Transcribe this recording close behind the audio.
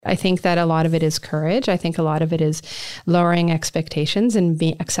I think that a lot of it is courage. I think a lot of it is lowering expectations and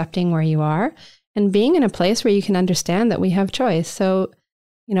accepting where you are and being in a place where you can understand that we have choice. So,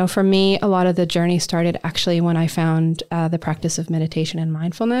 for me, a lot of the journey started actually when I found the practice of meditation and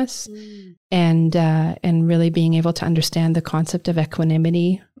mindfulness and really being able to understand the concept of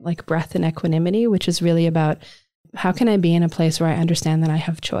equanimity, like breath and equanimity, which is really about how can I be in a place where I understand that I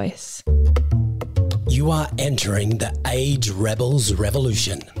have choice. You are entering the Age Rebels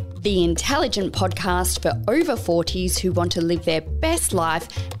Revolution. The intelligent podcast for over 40s who want to live their best life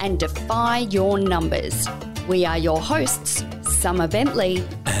and defy your numbers. We are your hosts, Summer Bentley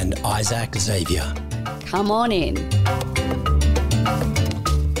and Isaac Xavier. Come on in.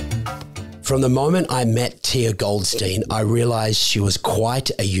 From the moment I met Tiah Goldstein, I realized she was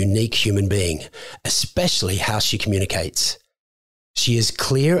quite a unique human being, especially how she communicates. She is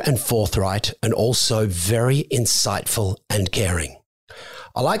clear and forthright and also very insightful and caring.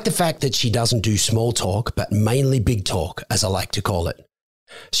 I like the fact that she doesn't do small talk, but mainly big talk, as I like to call it.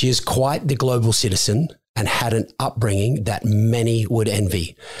 She is quite the global citizen and had an upbringing that many would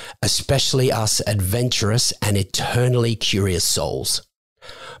envy, especially us adventurous and eternally curious souls.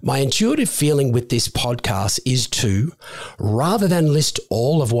 My intuitive feeling with this podcast is to, rather than list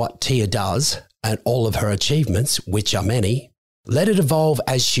all of what Tiah does and all of her achievements, which are many, let it evolve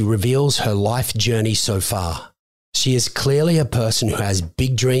as she reveals her life journey so far. She is clearly a person who has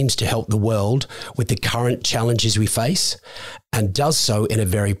big dreams to help the world with the current challenges we face and does so in a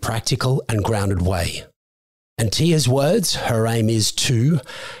very practical and grounded way. In Tiah's words, her aim is to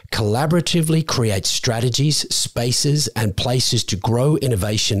collaboratively create strategies, spaces, and places to grow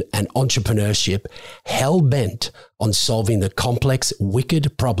innovation and entrepreneurship, hell-bent on solving the complex,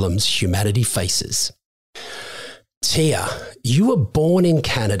 wicked problems humanity faces. Tiah, you were born in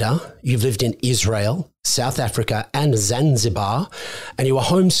Canada, you've lived in Israel, South Africa, and Zanzibar, and you were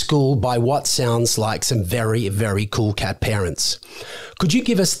homeschooled by what sounds like some very, very cool cat parents. Could you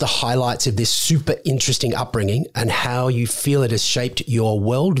give us the highlights of this super interesting upbringing and how you feel it has shaped your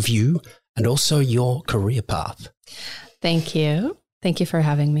worldview and also your career path? Thank you. Thank you for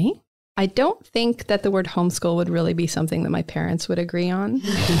having me. I don't think that the word homeschool would really be something that my parents would agree on.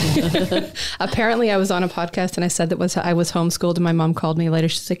 Apparently, I was on a podcast and I said that I was homeschooled, and my mom called me later.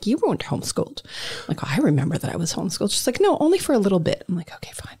 She's like, "You weren't homeschooled." I'm like, "I remember that I was homeschooled." She's like, "No, only for a little bit." I'm like,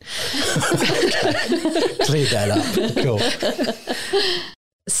 "Okay, fine." Clear that up. Cool.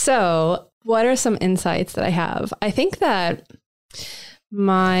 So, what are some insights that I have? I think that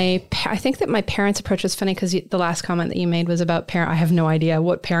my parents' approach was funny because the last comment that you made was about I have no idea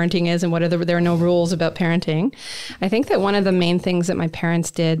what parenting is and there are no rules about parenting. I think that one of the main things that my parents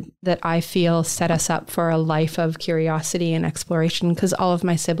did that I feel set us up for a life of curiosity and exploration, because all of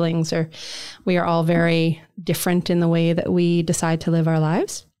my siblings we are all very different in the way that we decide to live our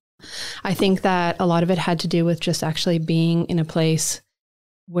lives. I think that a lot of it had to do with just actually being in a place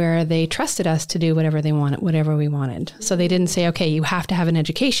where they trusted us to do whatever we wanted. So they didn't say, "Okay, you have to have an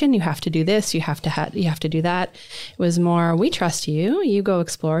education, you have to do this, you have to do that." It was more, "We trust you, you go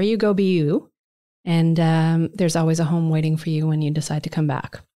explore, you go be you. And there's always a home waiting for you when you decide to come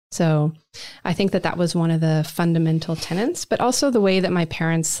back." So I think that was one of the fundamental tenets, but also the way that my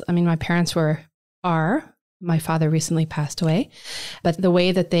parents are. My father recently passed away, but the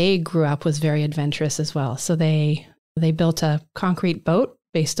way that they grew up was very adventurous as well. So they built a concrete boat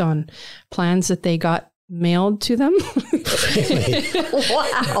based on plans that they got mailed to them. Really?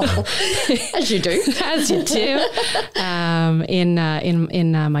 Wow. As you do. As you do.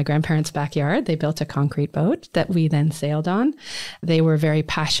 In my grandparents' backyard, they built a concrete boat that we then sailed on. They were very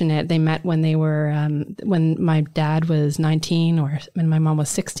passionate. They met when when my dad was 19 or when my mom was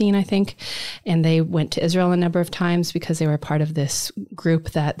 16, I think. And they went to Israel a number of times because they were part of this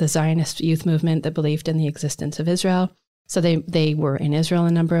group, the Zionist youth movement, that believed in the existence of Israel. So they were in Israel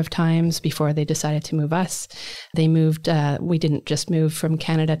a number of times before they decided to move us. They moved, we didn't just move from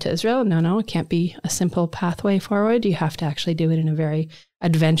Canada to Israel. No, it can't be a simple pathway forward. You have to actually do it in a very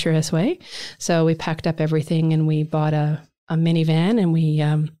adventurous way. So we packed up everything and we bought a minivan and we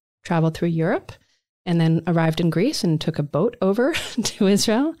traveled through Europe and then arrived in Greece and took a boat over to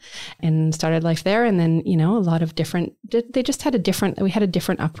Israel and started life there. And then, a lot of we had a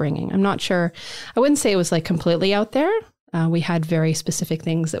different upbringing. I'm not sure, I wouldn't say it was like completely out there. We had very specific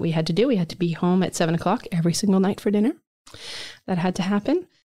things that we had to do. We had to be home at 7:00 every single night for dinner. That had to happen.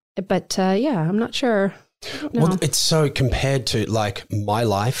 But I'm not sure. Well, it's so compared to like my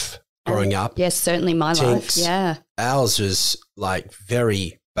life growing up. Yes, certainly my life. Yeah. Ours was like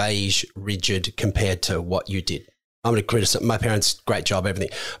very beige, rigid compared to what you did. I'm going to criticize my parents, great job,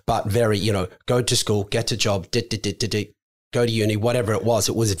 everything, but very, go to school, get a job, go to uni, whatever it was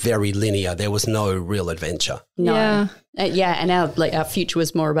very linear. There was no real adventure. No. Yeah. And our future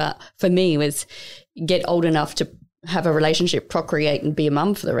was more about, for me, was get old enough to have a relationship, procreate, and be a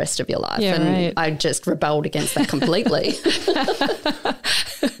mum for the rest of your life. Yeah, and right. I just rebelled against that completely.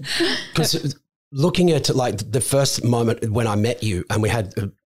 Because looking at like the first moment when I met you, and we had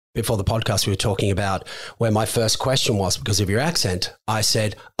before the podcast, we were talking about where my first question was because of your accent. I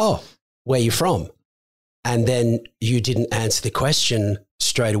said, "Oh, where are you from?" And then you didn't answer the question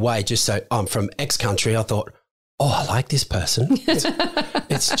straight away. Just so I'm from X country. I thought, oh, I like this person.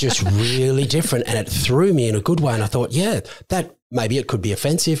 It's just really different. And it threw me in a good way. And I thought, yeah, that maybe it could be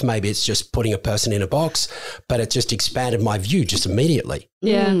offensive. Maybe it's just putting a person in a box, but it just expanded my view just immediately.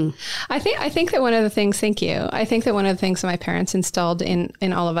 Yeah. I think that one of the things, thank you. I think that one of the things that my parents installed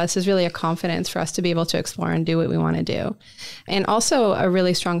in all of us is really a confidence for us to be able to explore and do what we want to do. And also a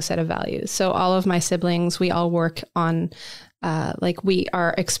really strong set of values. So all of my siblings, we all work on our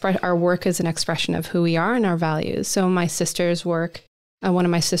work is an expression of who we are and our values. So my sister's work, one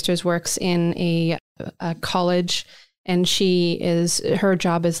of my sisters works in a college, and her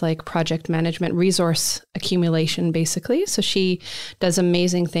job is like project management, resource accumulation, basically. So she does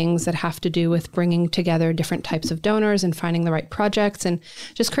amazing things that have to do with bringing together different types of donors and finding the right projects and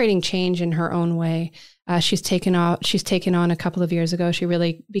just creating change in her own way. She's taken on a couple of years ago. She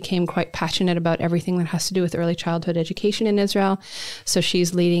really became quite passionate about everything that has to do with early childhood education in Israel. So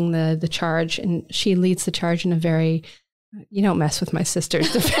she's leading the charge, and she leads the charge in a very, you don't mess with my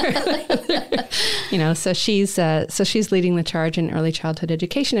sisters. So she's leading the charge in early childhood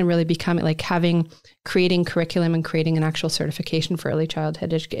education and really becoming like creating curriculum and creating an actual certification for early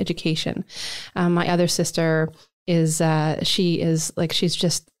childhood education. My other sister she's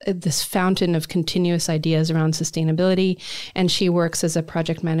just this fountain of continuous ideas around sustainability. And she works as a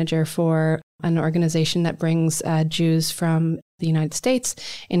project manager for an organization that brings Jews from the United States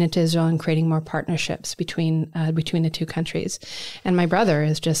into Israel and creating more partnerships between the two countries. And my brother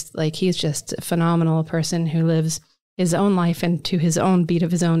is he's just a phenomenal person who lives his own life and to his own beat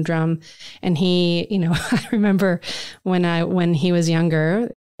of his own drum. And he, I remember when he was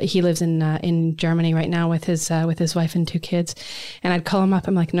younger, he lives in Germany right now with his wife and 2 kids. And I'd call him up.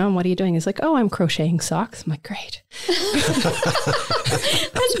 I'm like, Noam, what are you doing? He's like, oh, I'm crocheting socks. I'm like, great.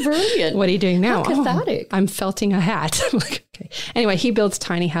 That's brilliant. What are you doing now? How cathartic. I'm felting a hat. I'm like, okay. Anyway, he builds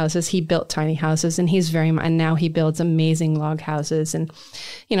tiny houses. He built tiny houses, and and now he builds amazing log houses. And,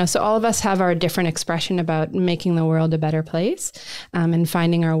 so all of us have our different expression about making the world a better place, and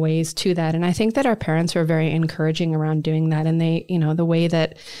finding our ways to that. And I think that our parents were very encouraging around doing that. And they, the way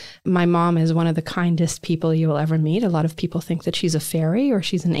that my mom is one of the kindest people you will ever meet. A lot of people think that she's a fairy or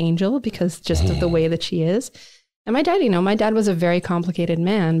she's an angel because just of the way that she is. And my dad was a very complicated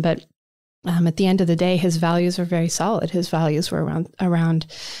man, but at the end of the day, his values were very solid. His values were around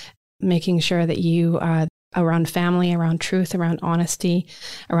making sure that you around family, around truth, around honesty,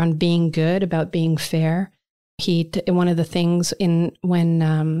 around being good, about being fair. One of the things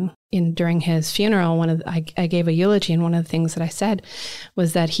during his funeral, I gave a eulogy, and one of the things that I said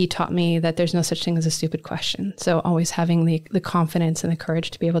was that he taught me that there's no such thing as a stupid question. So always having the confidence and the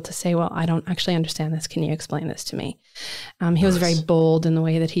courage to be able to say, well, I don't actually understand this. Can you explain this to me? He was very bold in the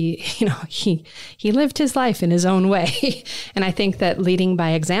way that he lived his life in his own way. And I think that leading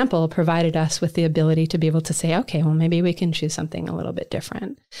by example provided us with the ability to be able to say, okay, well, maybe we can choose something a little bit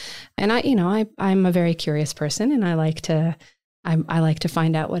different. And I'm a very curious person, and I like to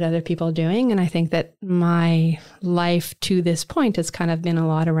find out what other people are doing. And I think that my life to this point has kind of been a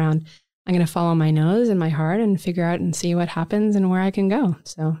lot around, I'm going to follow my nose and my heart and figure out and see what happens and where I can go.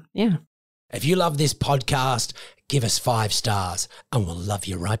 So, yeah. If you love this podcast, give us 5 stars and we'll love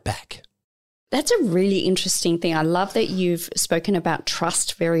you right back. That's a really interesting thing. I love that you've spoken about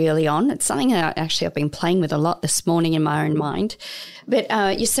trust very early on. It's something that I've been playing with a lot this morning in my own mind. But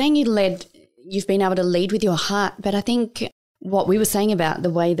you're saying you've been able to lead with your heart. But I think what we were saying about the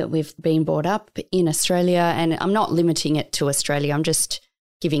way that we've been brought up in Australia, and I'm not limiting it to Australia, I'm just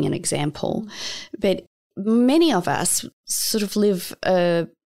giving an example, but many of us sort of live a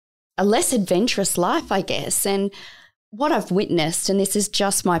less adventurous life, I guess. And what I've witnessed, and this is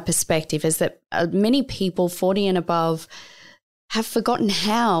just my perspective, is that many people 40 and above have forgotten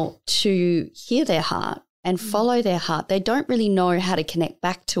how to hear their heart and follow their heart. They don't really know how to connect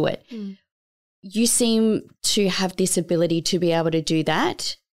back to it. You seem to have this ability to be able to do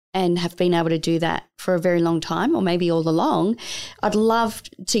that and have been able to do that for a very long time, or maybe all along. I'd love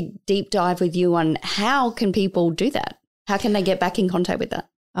to deep dive with you on how can people do that? How can they get back in contact with that?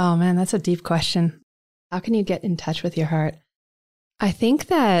 Oh man, that's a deep question. How can you get in touch with your heart? I think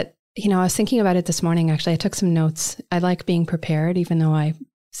that I was thinking about it this morning, actually. I took some notes. I like being prepared, even though I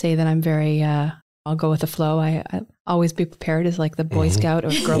say that I'm very, I'll go with the flow. I always be prepared as like the Boy Scout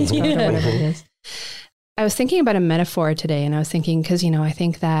or Girl Scout or whatever it is. I was thinking about a metaphor today, and I was thinking, because, I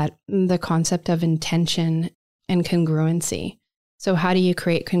think that the concept of intention and congruency. So how do you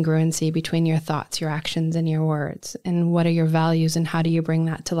create congruency between your thoughts, your actions, and your words? And what are your values, and how do you bring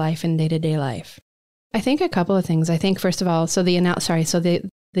that to life in day-to-day life? I think a couple of things. I think, first of all,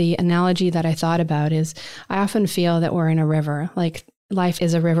 the analogy that I thought about is I often feel that we're in a river. Like life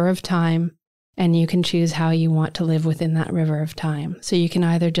is a river of time, and you can choose how you want to live within that river of time. So you can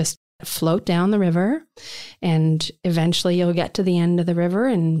either just float down the river, and eventually you'll get to the end of the river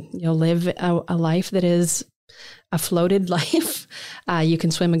and you'll live a life that is a floated life. You can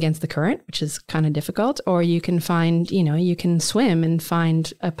swim against the current, which is kind of difficult, or you can find, you can swim and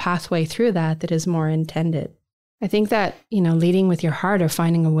find a pathway through that is more intended. I think that, leading with your heart or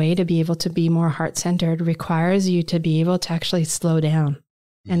finding a way to be able to be more heart-centered requires you to be able to actually slow down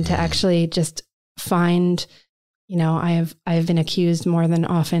and to actually just find, I have been accused more than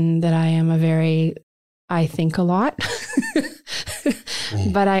often that I think a lot,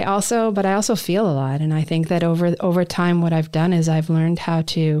 but I also feel a lot. And I think that over time, what I've done is I've learned how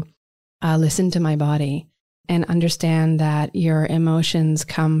to listen to my body and understand that your emotions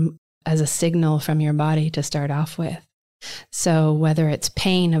come as a signal from your body to start off with. So whether it's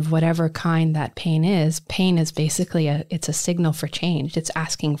pain of whatever kind that pain is basically it's a signal for change. It's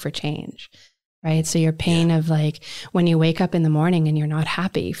asking for change, right? So your pain of like when you wake up in the morning and you're not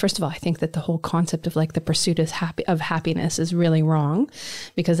happy. First of all, I think that the whole concept of like the pursuit of happiness is really wrong,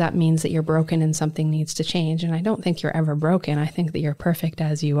 because that means that you're broken and something needs to change. And I don't think you're ever broken. I think that you're perfect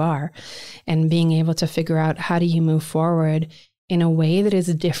as you are. And being able to figure out how do you move forward in a way that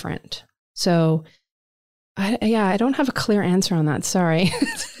is different. So I don't have a clear answer on that. Sorry.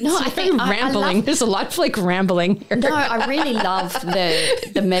 No, I think rambling. There's a lot of like rambling here. No, I really love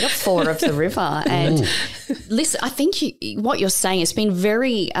the metaphor of the river. And listen, I think what you're saying has been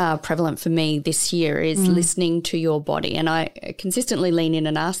very prevalent for me this year is listening to your body. And I consistently lean in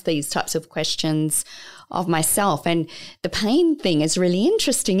and ask these types of questions of myself. And the pain thing is really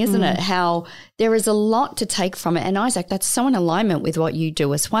interesting, isn't it? How there is a lot to take from it. And Isaac, that's so in alignment with what you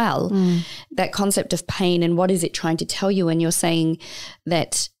do as well. That concept of pain and what is it trying to tell you? And you're saying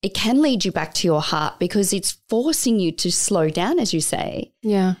that it can lead you back to your heart because it's forcing you to slow down, as you say.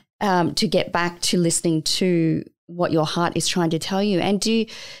 Yeah. To get back to listening to what your heart is trying to tell you. And do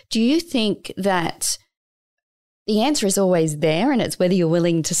you think that the answer is always there and it's whether you're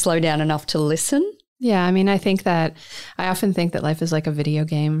willing to slow down enough to listen? Yeah, I mean, I often think that life is like a video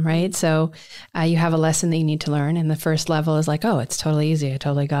game, right? So you have a lesson that you need to learn, and the first level is like, oh, it's totally easy. I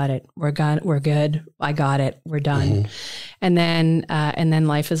totally got it. We're good. I got it. We're done. And then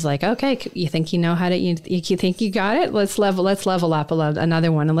life is like, okay, you think you know how to, you think you got it? Let's level up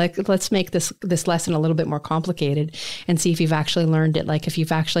another one, and let's make this lesson a little bit more complicated and see if you've actually learned it, like if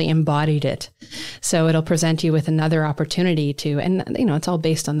you've actually embodied it. So it'll present you with another opportunity to, and it's all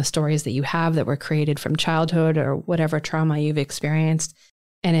based on the stories that you have that were created from childhood or whatever trauma you've experienced.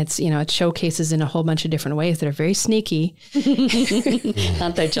 And it's, it showcases in a whole bunch of different ways that are very sneaky.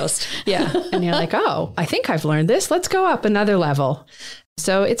 Aren't they just? Yeah. And you're like, oh, I think I've learned this. Let's go up another level.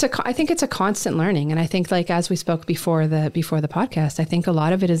 So I think it's a constant learning. And I think, like, as we spoke before the podcast, I think a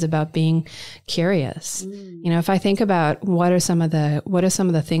lot of it is about being curious. If I think about what are some of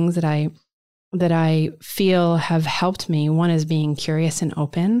the things that I feel have helped me, one is being curious and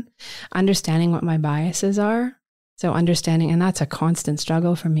open, understanding what my biases are. So understanding, and that's a constant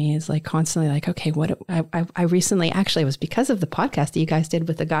struggle for me, is like constantly like, okay, what I recently, actually it was because of the podcast that you guys did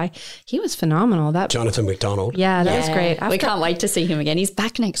with the guy. He was phenomenal. That Jonathan McDonald. Yeah, that was great. We can't wait to see him again. He's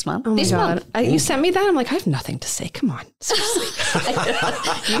back next month. Oh my God. You sent me that. I'm like, I have nothing to say. Come on. Seriously.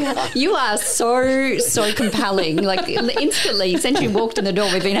 You are so compelling. Like instantly, since you walked in the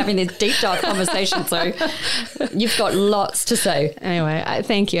door, we've been having this deep dive conversation. So you've got lots to say. Anyway,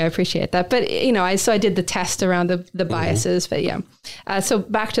 thank you. I appreciate that. But I did the test around the biases, but yeah. So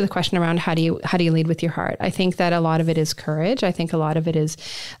back to the question around how do you lead with your heart? I think that a lot of it is courage. I think a lot of it is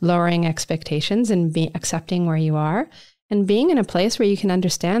lowering expectations and accepting where you are and being in a place where you can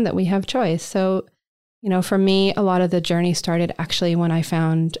understand that we have choice. So, for me, a lot of the journey started actually when I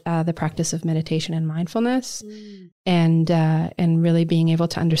found the practice of meditation and mindfulness, and really being able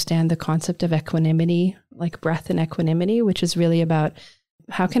to understand the concept of equanimity, like breath and equanimity, which is really about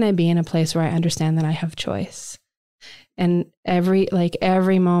how can I be in a place where I understand that I have choice. And every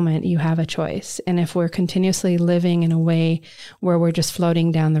moment you have a choice. And if we're continuously living in a way where we're just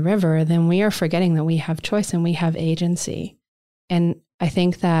floating down the river, then we are forgetting that we have choice and we have agency. And I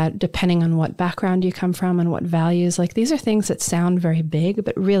think that depending on what background you come from and what values, like these are things that sound very big,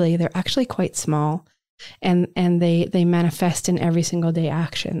 but really they're actually quite small, and they manifest in every single day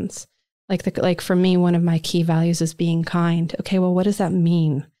actions. Like for me, one of my key values is being kind. Okay, well, what does that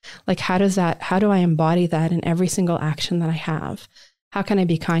mean? Like, how do I embody that in every single action that I have? How can I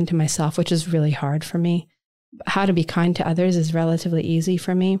be kind to myself, which is really hard for me? How to be kind to others is relatively easy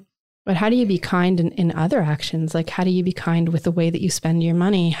for me. But how do you be kind in other actions? Like, how do you be kind with the way that you spend your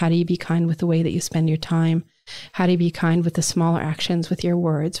money? How do you be kind with the way that you spend your time? How do you be kind with the smaller actions, with your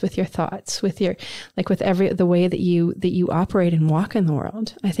words, with your thoughts, with your, like with the way that you operate and walk in the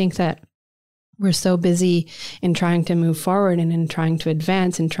world? I think that we're so busy in trying to move forward and in trying to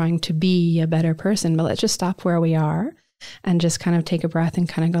advance and trying to be a better person, but let's just stop where we are and just kind of take a breath and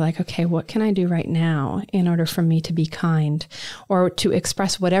kind of go like, okay, what can I do right now in order for me to be kind or to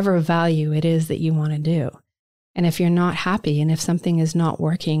express whatever value it is that you want to do? And if you're not happy and if something is not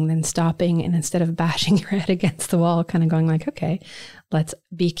working, then stopping and instead of bashing your head against the wall, kind of going like, okay, let's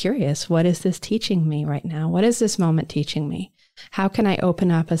be curious. What is this teaching me right now? What is this moment teaching me? How can I open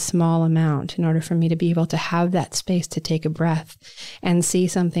up a small amount in order for me to be able to have that space to take a breath and see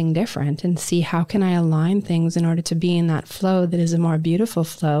something different and see how can I align things in order to be in that flow that is a more beautiful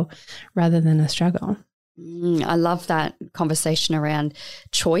flow rather than a struggle? I love that conversation around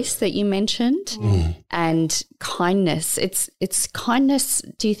choice that you mentioned and kindness. It's kindness,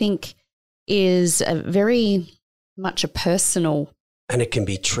 do you think, is a very much a personal. And it can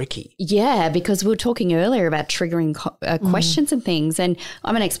be tricky. Yeah, because we were talking earlier about triggering questions and things. And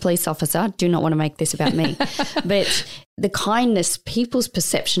I'm an ex-police officer. I do not want to make this about me. But the kindness, people's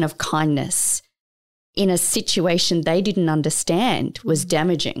perception of kindness in a situation they didn't understand was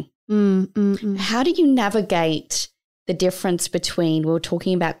damaging. How do you navigate the difference between, we were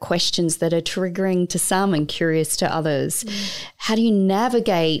talking about questions that are triggering to some and curious to others. How do you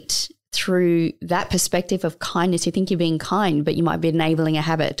navigate through that perspective of kindness? You think you're being kind, but you might be enabling a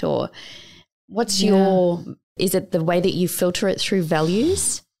habit, or what's is it the way that you filter it through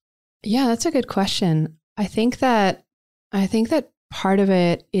values? Yeah, that's a good question. I think that part of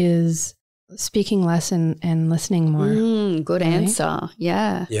it is speaking less and listening more. Good answer.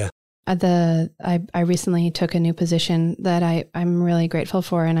 Yeah. Yeah. I recently took a new position that I'm really grateful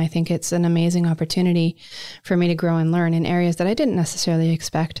for, and I think it's an amazing opportunity for me to grow and learn in areas that I didn't necessarily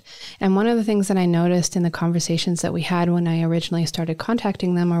expect. And one of the things that I noticed in the conversations that we had when I originally started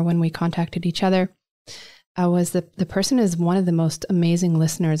contacting them, or when we contacted each other, was that the person is one of the most amazing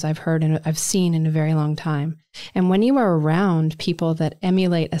listeners I've heard and I've seen in a very long time. And when you are around people that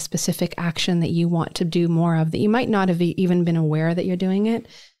emulate a specific action that you want to do more of, that you might not have even been aware that you're doing it,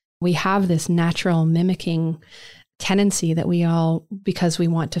 we have this natural mimicking tendency that we all, because we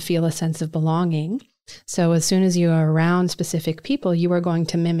want to feel a sense of belonging. So as soon as you are around specific people, you are going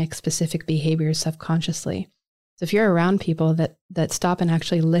to mimic specific behaviors subconsciously. So if you're around people that stop and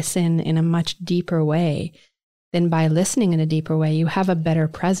actually listen in a much deeper way, then by listening in a deeper way, you have a better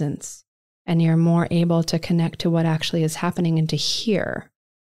presence and you're more able to connect to what actually is happening and to hear.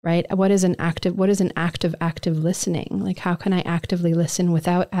 Right? What is an act of active listening? Like, how can I actively listen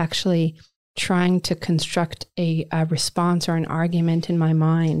without actually trying to construct a response or an argument in my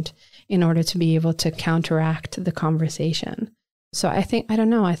mind in order to be able to counteract the conversation? So I think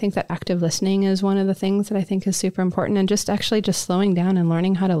that active listening is one of the things that I think is super important, and just slowing down and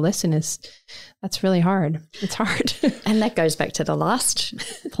learning how to listen that's really hard. It's hard. And that goes back to the last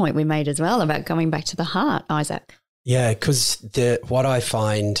point we made as well about going back to the heart, Isaac. Yeah, because what I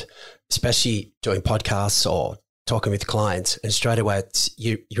find, especially doing podcasts or talking with clients, and straight away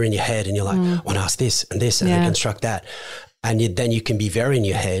you're in your head and you're like, I want to ask this and this and then construct that. And then you can be very in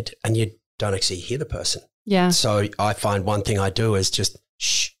your head and you don't actually hear the person. Yeah. So I find one thing I do is just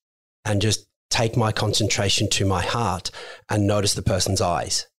shh and just take my concentration to my heart and notice the person's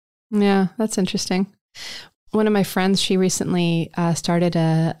eyes. Yeah, that's interesting. One of my friends, she recently started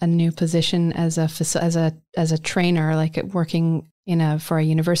a new position as a trainer, like working for a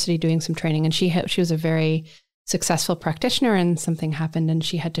university doing some training. And she was a very successful practitioner, and something happened and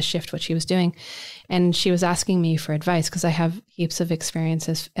she had to shift what she was doing. And she was asking me for advice because I have heaps of experience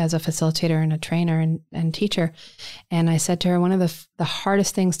as a facilitator and a trainer and teacher. And I said to her, one of the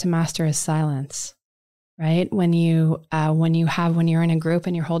hardest things to master is silence. Right? When you're in a group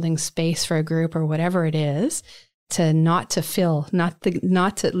and you're holding space for a group or whatever it is, not to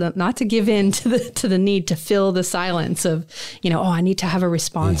give in to the need to fill the silence of, I need to have a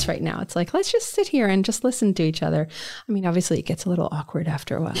response right now. It's like, let's just sit here and just listen to each other. I mean, obviously it gets a little awkward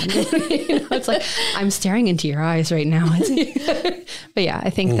after a while. It's like, I'm staring into your eyes right now. But yeah,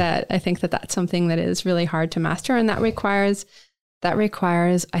 I think that that's something that is really hard to master, and that requires that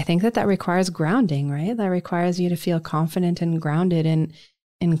requires, I think that requires grounding, right? That requires you to feel confident and grounded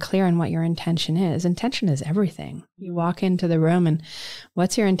and clear on what your intention is. Intention is everything. You walk into the room and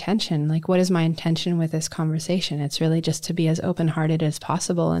what's your intention? Like, what is my intention with this conversation? It's really just to be as open-hearted as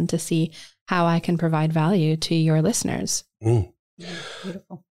possible and to see how I can provide value to your listeners.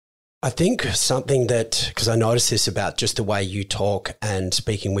 Beautiful. I think something that, because I noticed this about just the way you talk and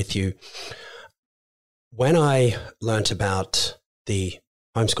speaking with you, when I learnt about the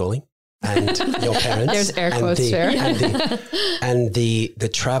homeschooling and your parents, there's air quotes there, and the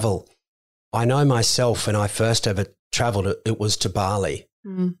travel, I know myself when I first ever traveled, it was to Bali,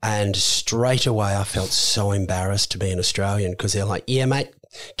 and straight away I felt so embarrassed to be an Australian because they're like, "Yeah, mate,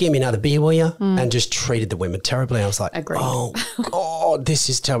 give me another beer, will you?" And just treated the women terribly. I was like, Agreed. "Oh God, this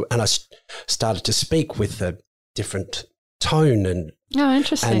is terrible." And I started to speak with a different tone and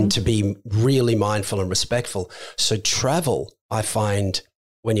interesting, and to be really mindful and respectful. So travel, I find,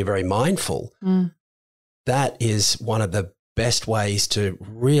 when you're very mindful, that is one of the best ways to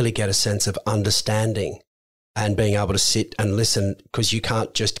really get a sense of understanding and being able to sit and listen, because you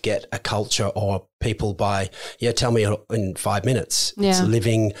can't just get a culture or people by, tell me in 5 minutes. Yeah. It's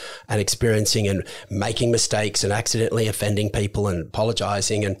living and experiencing and making mistakes and accidentally offending people and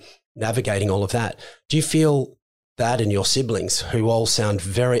apologizing and navigating all of that. Do you feel that in your siblings, who all sound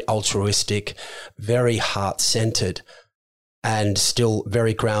very altruistic, very heart-centered, and still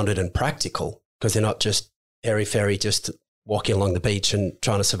very grounded and practical, because they're not just airy-fairy, just walking along the beach and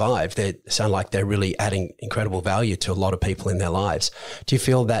trying to survive? They sound like they're really adding incredible value to a lot of people in their lives. Do you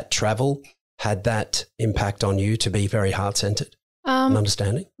feel that travel had that impact on you to be very heart-centered and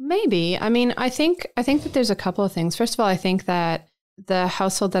understanding? Maybe. I mean, I think that there's a couple of things. First of all, I think that the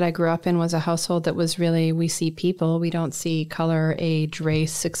household that I grew up in was a household that was really, we see people, we don't see color, age,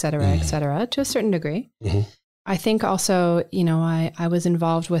 race, et cetera, to a certain degree. Mm-hmm. I think also, I was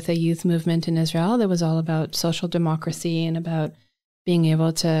involved with a youth movement in Israel that was all about social democracy and about being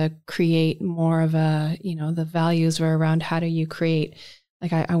able to create more of a, the values were around how do you create,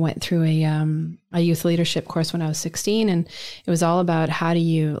 like I went through a youth leadership course when I was 16, and it was all about how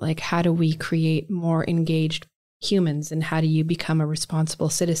do we create more engaged humans and how do you become a responsible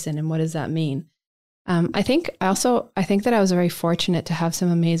citizen and what does that mean? I think that I was very fortunate to have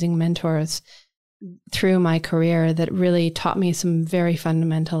some amazing mentors through my career that really taught me some very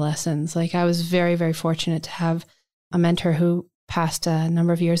fundamental lessons. Like, I was very, very fortunate to have a mentor who passed a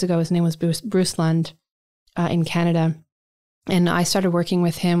number of years ago. His name was Bruce Lund in Canada. And I started working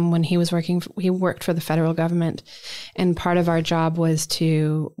with him when he worked for the federal government. And part of our job was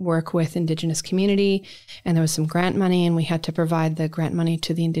to work with Indigenous community. And there was some grant money, and we had to provide the grant money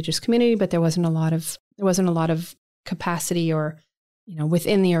to the Indigenous community, but there wasn't a lot of capacity or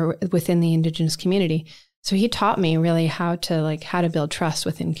within the Indigenous community. So he taught me really how to build trust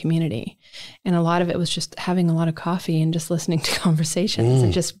within community. And a lot of it was just having a lot of coffee and just listening to conversations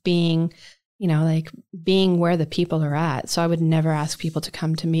and just being, being where the people are at. So I would never ask people to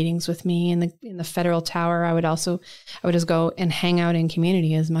come to meetings with me in the federal tower. I would just go and hang out in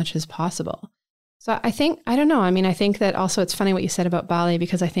community as much as possible. So I think that also it's funny what you said about Bali,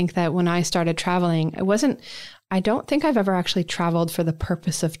 because I think that when I started traveling, I don't think I've ever actually traveled for the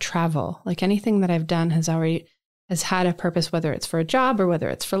purpose of travel. Like, anything that I've done has had a purpose, whether it's for a job or whether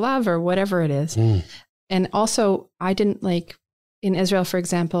it's for love or whatever it is. And also, I didn't in Israel, for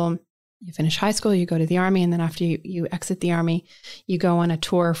example, you finish high school, you go to the army, and then after you exit the army, you go on a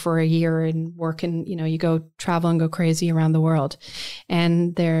tour for a year and work, and you go travel and go crazy around the world.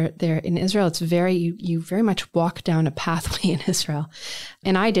 And there in Israel, it's you very much walk down a pathway in Israel,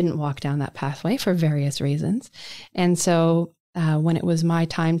 and I didn't walk down that pathway for various reasons. And so when it was my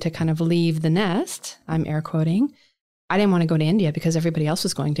time to kind of leave the nest, I'm air quoting, I didn't want to go to India because everybody else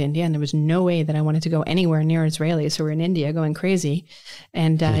was going to India, and there was no way that I wanted to go anywhere near Israelis who were in India going crazy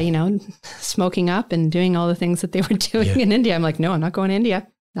and, smoking up and doing all the things that they were doing in India. I'm like, no, I'm not going to India,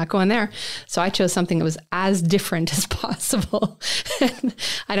 not going there. So I chose something that was as different as possible.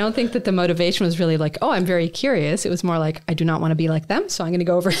 I don't think that the motivation was really like, oh, I'm very curious. It was more like, I do not want to be like them, so I'm going to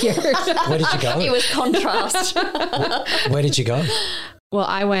go over here. Where did you go? It was contrast. Where did you go? Well,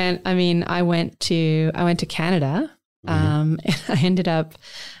 I went to Canada. And I ended up,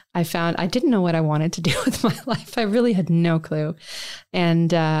 I didn't know what I wanted to do with my life. I really had no clue.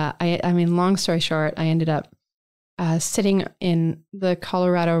 And long story short, I ended up sitting in the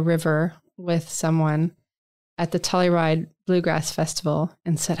Colorado River with someone at the Telluride Bluegrass Festival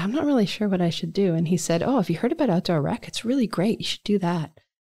and said, I'm not really sure what I should do. And he said, oh, have you heard about outdoor rec? It's really great. You should do that.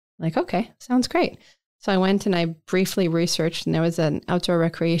 I'm like, okay, sounds great. So I went and I briefly researched, and there was an outdoor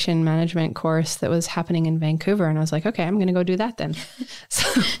recreation management course that was happening in Vancouver. And I was like, okay, I'm going to go do that then.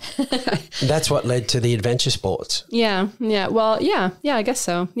 So that's what led to the adventure sports. Yeah. Well, yeah, I guess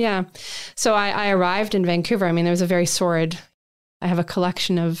so. Yeah. So I arrived in Vancouver. I mean, there was a very sordid, I have a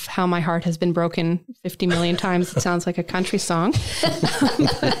collection of how my heart has been broken 50 million times. It sounds like a country song.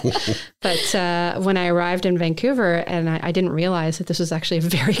 But when I arrived in Vancouver, and I didn't realize that this was actually a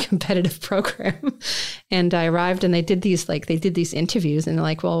very competitive program. And I arrived, and they did these interviews, and they're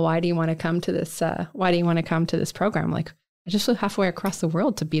like, well, why do you want to come to this? Why do you want to come to this program? I'm like, I just flew halfway across the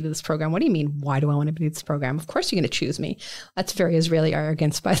world to be to this program. What do you mean? Why do I want to be to this program? Of course you're going to choose me. That's very Israeli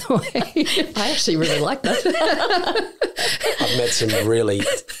arrogance, by the way. I actually really like that. I've met some really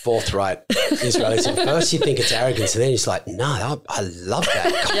forthright Israelis. At first you think it's arrogance, and then it's like, no, I love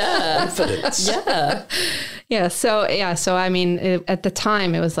that confidence. Yeah. So I mean, at the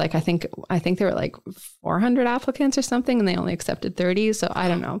time, it was like I think there were like 400 applicants or something, and they only accepted 30. So I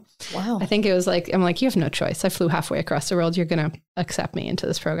don't know. Wow. I think it was like, I'm like, you have no choice. I flew halfway across the world. You're going to accept me into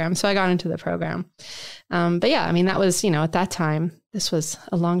this program. So I got into the program. But yeah, I mean, that was, at that time, this was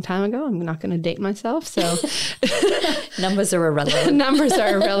a long time ago. I'm not going to date myself. So numbers are irrelevant. Numbers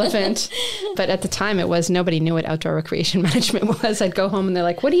are irrelevant. But at the time it was, nobody knew what outdoor recreation management was. I'd go home and they're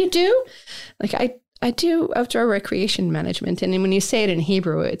like, what do you do? Like, I do outdoor recreation management. And when you say it in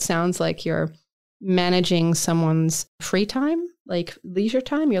Hebrew, it sounds like you're managing someone's free time, like leisure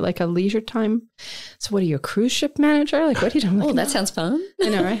time. You're like a leisure time. So what are you, a cruise ship manager? Like, what are you doing? Like, that sounds fun. I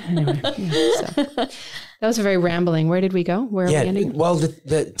know, right? Anyway, so that was very rambling. Where did we go? Where are we ending? Well,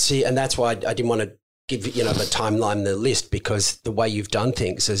 see, and that's why I didn't want to give the timeline, the list, because the way you've done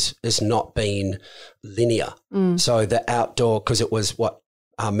things has not been linear. So the outdoor, because it was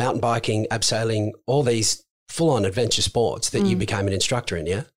mountain biking, abseiling, all these full-on adventure sports that you became an instructor in,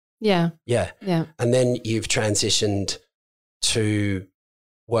 yeah? Yeah. And then you've transitioned to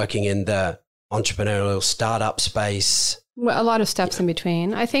working in the entrepreneurial startup space. Well, a lot of steps in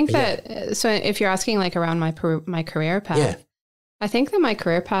between. I think that, so if you're asking like around my career path, I think that my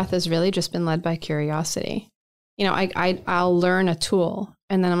career path has really just been led by curiosity. I'll learn a tool,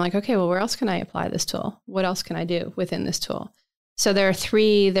 and then I'm like, okay, well, where else can I apply this tool? What else can I do within this tool? So there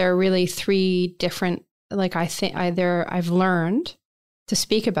are really three different, like I've learned to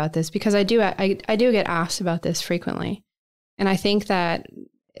speak about this because I do get asked about this frequently. And I think that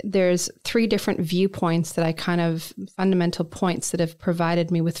there's three different viewpoints that fundamental points that have provided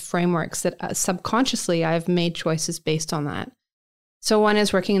me with frameworks that subconsciously I've made choices based on that. So one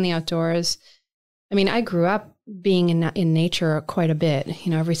is working in the outdoors. I mean, I grew up being in nature quite a bit.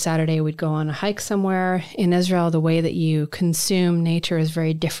 Every Saturday we'd go on a hike somewhere. In Israel, the way that you consume nature is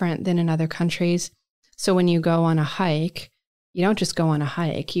very different than in other countries. So when you go on a hike, you don't just go on a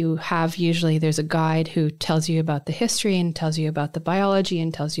hike. Usually there's a guide who tells you about the history and tells you about the biology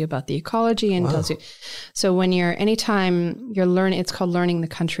and tells you about the ecology and tells you. So anytime you're learning, it's called learning the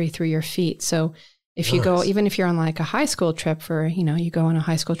country through your feet. So if you go, even if you're on like a high school trip you go on a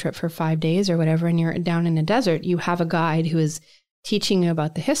high school trip for 5 days or whatever, and you're down in a desert, you have a guide who is teaching you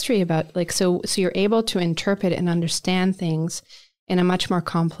about the history so you're able to interpret and understand things in a much more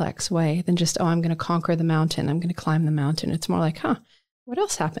complex way than just, I'm going to conquer the mountain. I'm going to climb the mountain. It's more like, what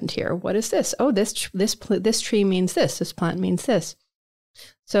else happened here? What is this? Oh, this tree means this. This plant means this.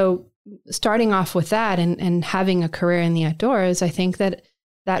 So starting off with that and having a career in the outdoors, I think that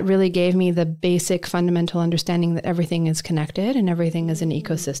really gave me the basic fundamental understanding that everything is connected and everything is an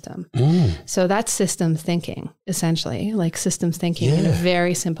ecosystem. So that's systems thinking, essentially, like systems thinking in a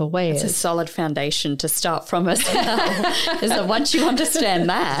very simple way. It's a solid foundation to start from as well. Is that once you understand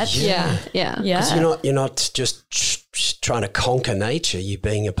that. Yeah. Because you're not just trying to conquer nature, you're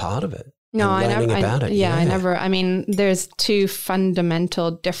being a part of it. No, I never. I I mean, there's two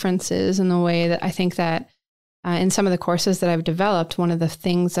fundamental differences in the way that I think that in some of the courses that I've developed, one of the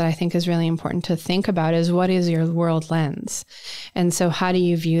things that I think is really important to think about is what is your world lens? And so how do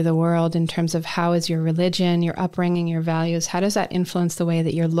you view the world in terms of how is your religion, your upbringing, your values, how does that influence the way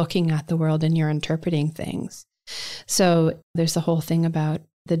that you're looking at the world and you're interpreting things? So there's the whole thing about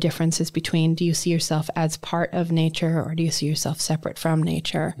the differences between, do you see yourself as part of nature or do you see yourself separate from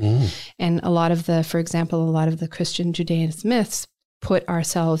nature? And for example, a lot of the Christian Judaism myths put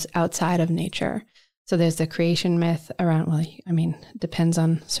ourselves outside of nature. So there's the creation myth around, depends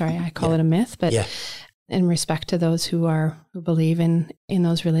on, I call it a myth, but in respect to those who believe in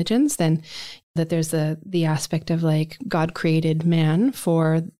those religions, then that there's the aspect of like God created man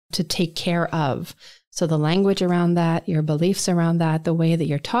to take care of So the language around that, your beliefs around that, the way that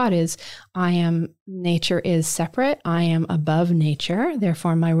you're taught is nature is separate. I am above nature.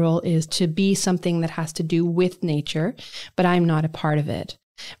 Therefore, my role is to be something that has to do with nature, but I'm not a part of it.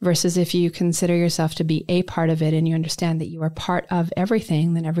 Versus if you consider yourself to be a part of it and you understand that you are part of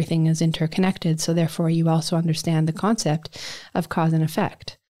everything, then everything is interconnected. So therefore, you also understand the concept of cause and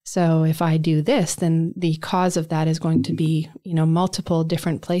effect. So if I do this, then the cause of that is going to be, multiple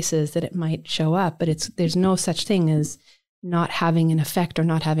different places that it might show up. But there's no such thing as not having an effect or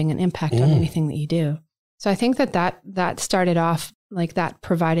not having an impact on anything that you do. So I think that started off like that,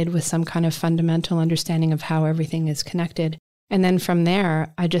 provided with some kind of fundamental understanding of how everything is connected. And then from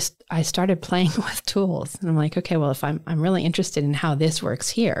there, I started playing with tools. And I'm like, okay, well, if I'm really interested in how this works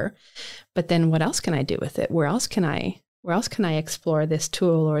here, but then what else can I do with it? Where else can I explore this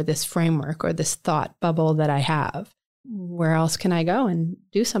tool or this framework or this thought bubble that I have? Where else can I go and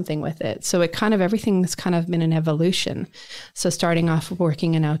do something with it? So everything's kind of been an evolution. So starting off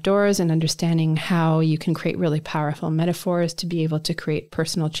working in outdoors and understanding how you can create really powerful metaphors to be able to create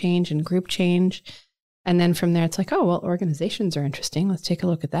personal change and group change. And then from there, it's like, oh, well, organizations are interesting. Let's take a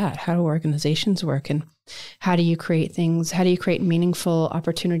look at that. How do organizations work? And how do you create things? How do you create meaningful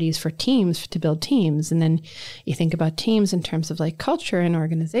opportunities for teams to build teams? And then you think about teams in terms of like culture and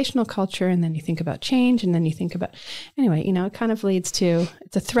organizational culture. And then you think about change. And then you think about, anyway, it kind of leads to,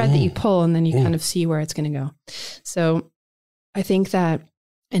 it's a thread that you pull and then you kind of see where it's going to go. So I think that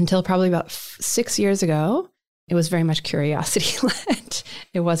until probably about 6 years ago, it was very much curiosity led.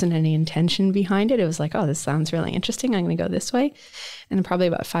 It wasn't any intention behind it. It was like, oh, this sounds really interesting. I'm going to go this way. And then probably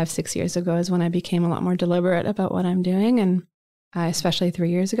about 5-6 years ago is when I became a lot more deliberate about what I'm doing. And especially 3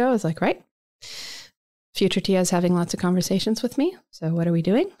 years ago, I was like, right, future Tiah is having lots of conversations with me. So what are we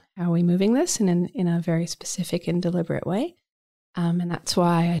doing? How are we moving this in a very specific and deliberate way? And that's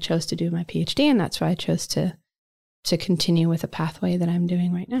why I chose to do my PhD. And that's why I chose to continue with a pathway that I'm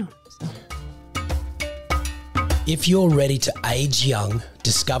doing right now. So. If you're ready to age young,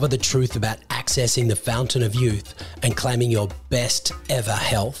 discover the truth about accessing the fountain of youth and claiming your best ever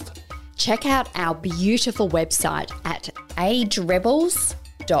health, check out our beautiful website at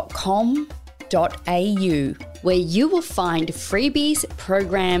agerebels.com.au, where you will find freebies,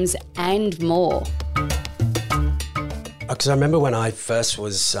 programs, and more. Because I remember when I first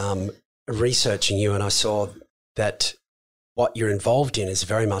was researching you and I saw that what you're involved in is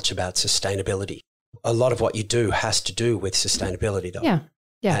very much about sustainability. A lot of what you do has to do with sustainability, though. Yeah.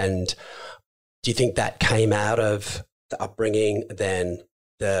 And do you think that came out of the upbringing, then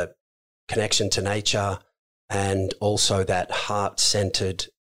the connection to nature, and also that heart-centered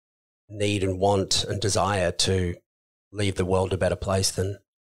need and want and desire to leave the world a better place than?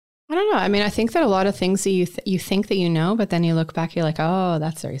 I don't know. I mean, I think that a lot of things that you think that you know, but then you look back, you're like, oh,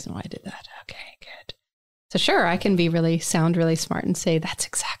 that's the reason why I did that. Okay, good. So sure, I can sound really smart and say, that's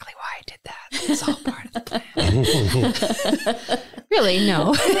exactly why I did that. It's all part of the plan. Really,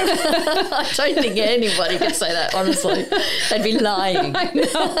 no. I don't think anybody could say that, honestly. They'd be lying. I know.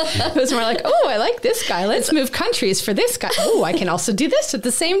 It was more like, oh, I like this guy. Let's move countries for this guy. Oh, I can also do this at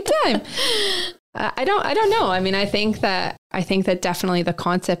the same time. I don't know. I mean, I think that definitely the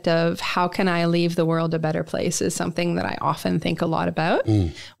concept of how can I leave the world a better place is something that I often think a lot about,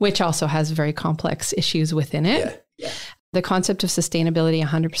 which also has very complex issues within it. Yeah. The concept of sustainability,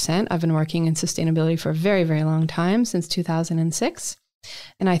 100%. I've been working in sustainability for a very, very long time, since 2006.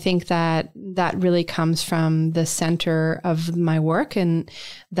 And I think that really comes from the center of my work. And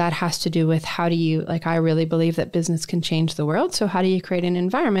that has to do with how do you, I really believe that business can change the world. So how do you create an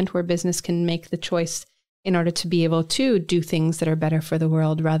environment where business can make the choice in order to be able to do things that are better for the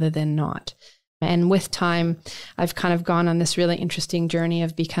world rather than not? And with time, I've kind of gone on this really interesting journey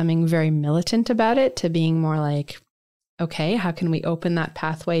of becoming very militant about it, to being more like, okay, how can we open that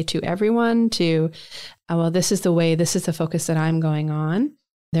pathway to everyone to, well, this is the focus that I'm going on.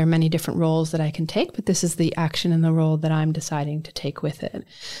 There are many different roles that I can take, but this is the action and the role that I'm deciding to take with it.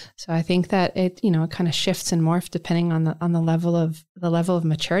 So I think that it kind of shifts and morphs depending on the level of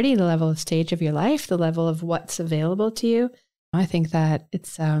maturity, the level of stage of your life, the level of what's available to you. I think that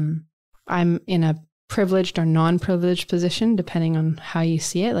it's, I'm in a privileged or non-privileged position, depending on how you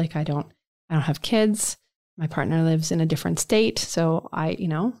see it. I don't have kids. My partner lives in a different state. So what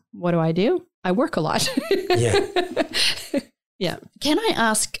do? I work a lot. Yeah. Yeah. Can I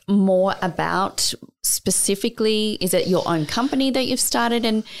ask more about specifically, is it your own company that you've started?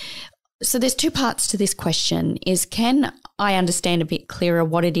 And So there's two parts to this question is, can I understand a bit clearer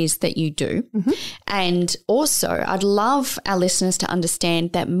what it is that you do? Mm-hmm. And also I'd love our listeners to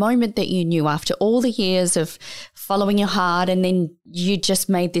understand that moment that you knew after all the years of following your heart and then you just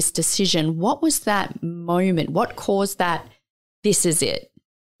made this decision. What was that moment? What caused that? This is it.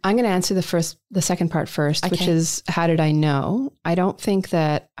 I'm going to answer the second part first, which is, how did I know? I think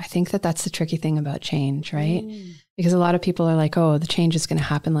that that's the tricky thing about change, right? Because a lot of people are like, oh, the change is going to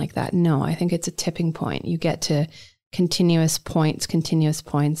happen like that. No, I think it's a tipping point. You get to continuous points,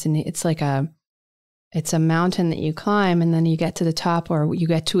 and it's like it's a mountain that you climb, and then you get to the top, or you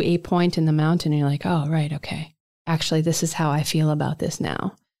get to a point in the mountain and you're like, oh, right. Okay. Actually, this is how I feel about this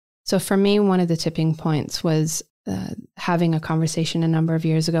now. So for me, one of the tipping points was having a conversation a number of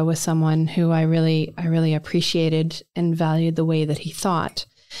years ago with someone who I really appreciated and valued the way that he thought.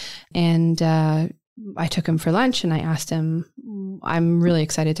 And I took him for lunch and I asked him, I'm really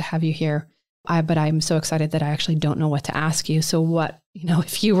excited to have you here. But I'm so excited that I actually don't know what to ask you. So what,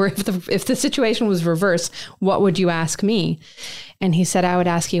 if the situation was reversed, what would you ask me? And he said, I would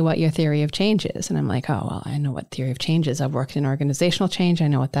ask you what your theory of change is. And I'm like, oh, well, I know what theory of change is. I've worked in organizational change. I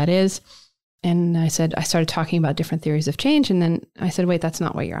know what that is. And I started talking about different theories of change. And then I said, wait, that's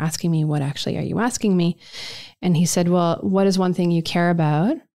not what you're asking me. What actually are you asking me? And he said, well, what is one thing you care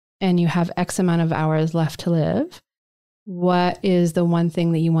about and you have X amount of hours left to live? What is the one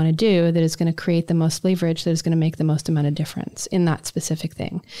thing that you want to do that is going to create the most leverage, that is going to make the most amount of difference in that specific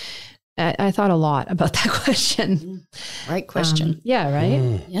thing? I thought a lot about that question. Right question. Yeah,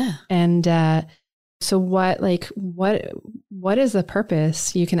 right? Yeah. And so what is the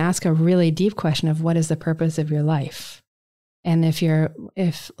purpose? You can ask a really deep question of what is the purpose of your life? And if you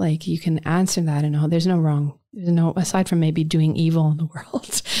can answer that and there's no, aside from maybe doing evil in the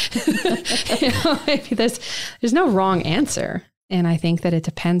world, maybe there's no wrong answer. And I think that it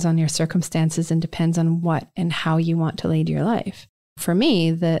depends on your circumstances and depends on what and how you want to lead your life. For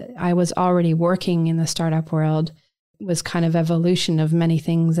me, that I was already working in the startup world was kind of evolution of many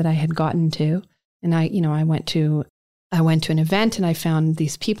things that I had gotten to. And I went to an event and I found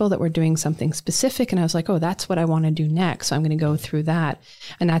these people that were doing something specific. And I was like, oh, that's what I want to do next. So I'm going to go through that.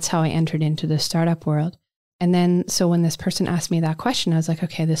 And that's how I entered into the startup world. And then, so when this person asked me that question, I was like,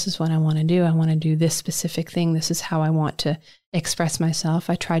 okay, this is what I want to do. I want to do this specific thing. This is how I want to express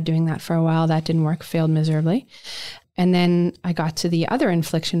myself. I tried doing that for a while. That didn't work, failed miserably. And then I got to the other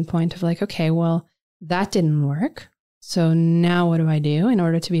inflection point of like, okay, well, that didn't work. So now what do I do in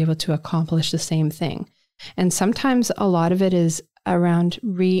order to be able to accomplish the same thing? And sometimes a lot of it is around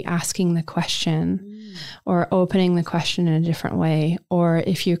re-asking the question or opening the question in a different way. Or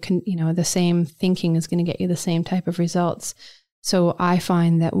if you can, the same thinking is going to get you the same type of results. So I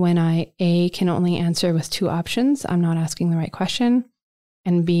find that when I, A, can only answer with two options, I'm not asking the right question.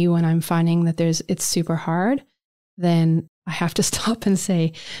 And B, when I'm finding that it's super hard, then I have to stop and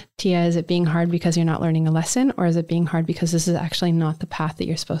say, Tiah, is it being hard because you're not learning a lesson, or is it being hard because this is actually not the path that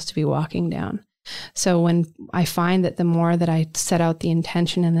you're supposed to be walking down? So when I find that the more that I set out the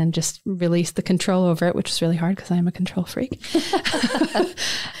intention and then just release the control over it, which is really hard because I'm a control freak,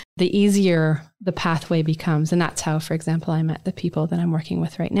 the easier the pathway becomes. And that's how, for example, I met the people that I'm working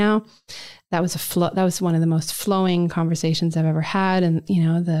with right now. That was one of the most flowing conversations I've ever had. And,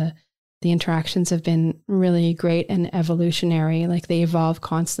 the interactions have been really great and evolutionary. Like they evolve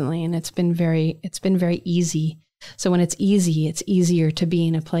constantly, and it's been very easy. So when it's easy, it's easier to be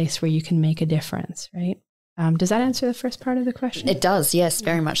in a place where you can make a difference, right? Does that answer the first part of the question? It does, yes,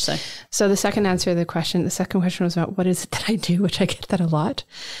 very much so. So the second question was about what is it that I do, which I get that a lot.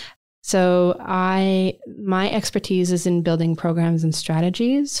 So my expertise is in building programs and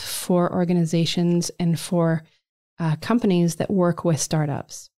strategies for organizations and for companies that work with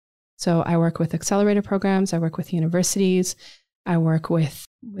startups. So I work with accelerator programs, I work with universities, I work with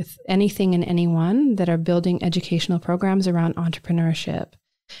anything and anyone that are building educational programs around entrepreneurship.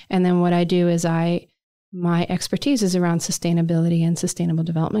 And then what I do is my expertise is around sustainability and sustainable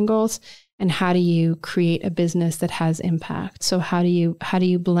development goals. And how do you create a business that has impact? So how do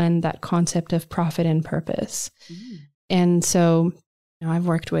you blend that concept of profit and purpose? And so I've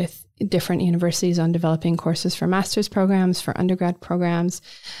worked with different universities on developing courses for master's programs, for undergrad programs.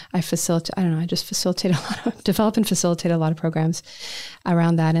 Develop and facilitate a lot of programs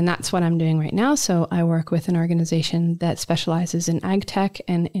around that. And that's what I'm doing right now. So I work with an organization that specializes in ag tech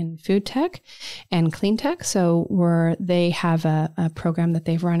and in food tech and clean tech. So they have a program that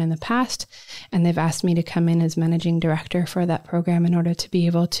they've run in the past, and they've asked me to come in as managing director for that program in order to be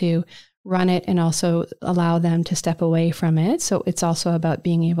able to run it and also allow them to step away from it. So it's also about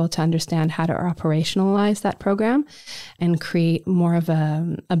being able to understand how to operationalize that program and create more of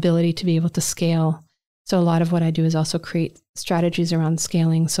a ability to be able to scale. So a lot of what I do is also create strategies around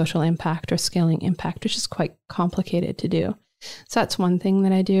scaling social impact or scaling impact, which is quite complicated to do. So that's one thing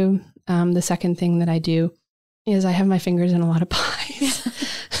that I do. The second thing that I do is I have my fingers in a lot of pies.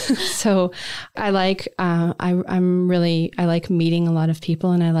 So I like, I like meeting a lot of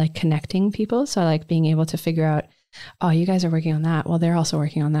people and I like connecting people. So I like being able to figure out, oh, you guys are working on that. Well, they're also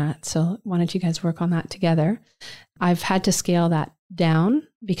working on that. So why don't you guys work on that together? I've had to scale that down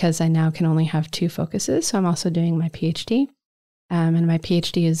because I now can only have 2 focuses. So I'm also doing my PhD. And my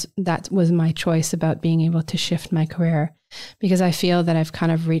PhD that was my choice about being able to shift my career, because I feel that I've kind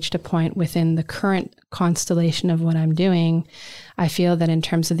of reached a point within the current constellation of what I'm doing. I feel that in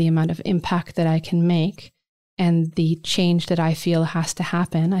terms of the amount of impact that I can make and the change that I feel has to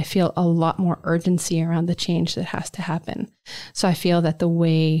happen, I feel a lot more urgency around the change that has to happen. So I feel that the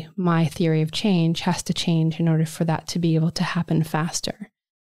way my theory of change has to change in order for that to be able to happen faster.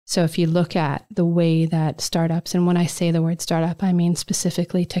 So if you look at the way that startups, and when I say the word startup, I mean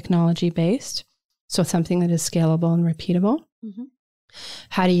specifically technology-based, so something that is scalable and repeatable. Mm-hmm.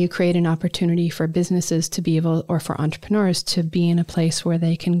 How do you create an opportunity for businesses to be able, or for entrepreneurs to be in a place where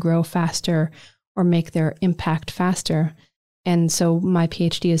they can grow faster or make their impact faster? And so my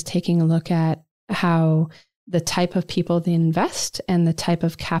PhD is taking a look at how the type of people they invest and the type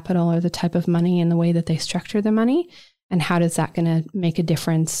of capital or the type of money and the way that they structure the money, and how does that going to make a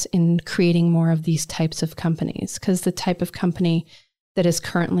difference in creating more of these types of companies? Because the type of company that is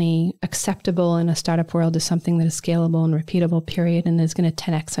currently acceptable in a startup world is something that is scalable and repeatable, period, and is going to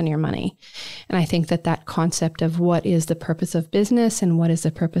 10x on your money. And I think that concept of what is the purpose of business and what is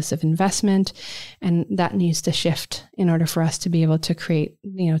the purpose of investment, and that needs to shift in order for us to be able to create,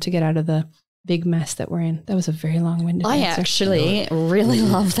 to get out of the big mess that we're in. That was a very long-winded answer. I actually really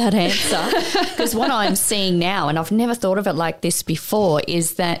love that answer, because what I'm seeing now, and I've never thought of it like this before,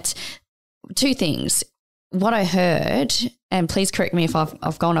 is that 2 things. What I heard, and please correct me if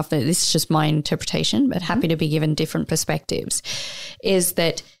I've gone off, this is just my interpretation, but happy to be given different perspectives, is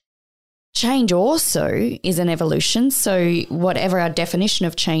that change also is an evolution. So whatever our definition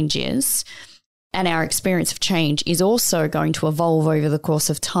of change is, and our experience of change is also going to evolve over the course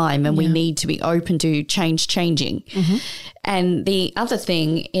of time, and we need to be open to changing. Mm-hmm. And the other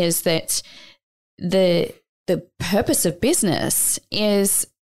thing is that the purpose of business is,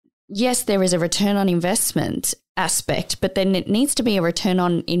 yes, there is a return on investment aspect, but then it needs to be a return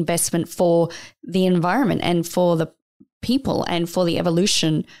on investment for the environment and for the people and for the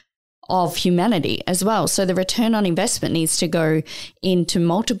evolution of humanity as well. So the return on investment needs to go into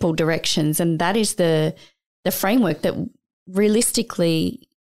multiple directions, and that is the framework that realistically,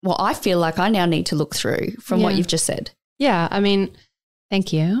 well, I feel like I now need to look through from what you've just said. Yeah, I mean,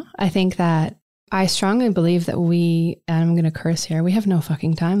 thank you. I think that I strongly believe that and I'm going to curse here, we have no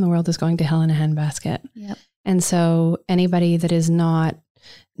fucking time. The world is going to hell in a handbasket. Yep. And so anybody that is not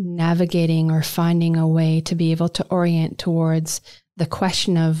navigating or finding a way to be able to orient towards the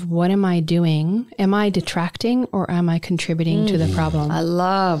question of what am I doing? Am I detracting or am I contributing to the problem? I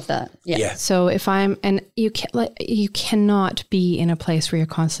love that. Yeah. So if you cannot be in a place where you're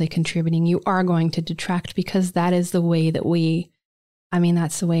constantly contributing. You are going to detract, because that is the way that we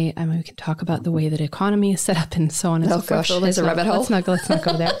can talk about the way that economy is set up and so on and so forth. Gosh, there's a rabbit hole. Let's not go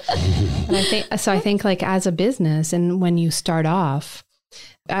there. And I think like as a business, and when you start off,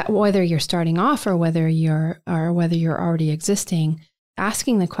 whether you're starting off or whether you're already existing,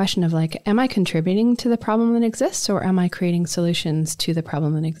 asking the question of like, am I contributing to the problem that exists, or am I creating solutions to the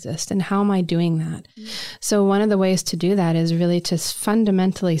problem that exists? And how am I doing that? Mm-hmm. So one of the ways to do that is really to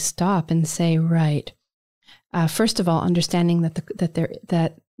fundamentally stop and say, right, first of all, understanding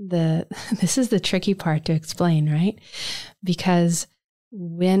that this is the tricky part to explain, right? Because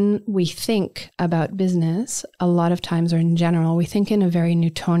when we think about business, a lot of times, or in general, we think in a very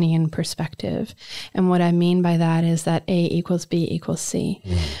Newtonian perspective. And what I mean by that is that A equals B equals C.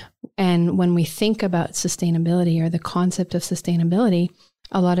 Mm. And when we think about sustainability or the concept of sustainability,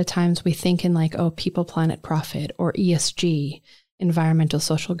 a lot of times we think in like, people, planet, profit, or ESG, environmental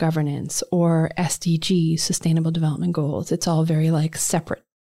social governance, or SDG, sustainable development goals. It's all very like separate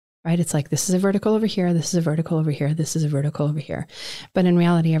right? It's like, this is a vertical over here, this is a vertical over here, this is a vertical over here. But in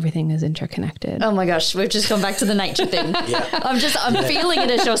reality, everything is interconnected. Oh my gosh, we've just gone back to the nature thing. I'm feeling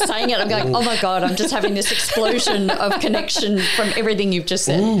it as you're saying it. I'm going, oh my God, I'm just having this explosion of connection from everything you've just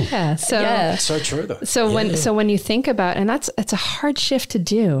said. Yeah. So true though. So when you think about, and it's a hard shift to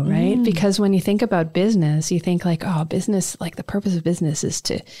do, right? Because when you think about business, you think like, oh, business, like the purpose of business is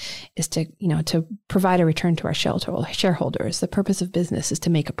to, to provide a return to our shareholders. The purpose of business is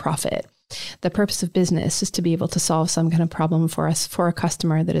to make a profit. The purpose of business is to be able to solve some kind of problem for a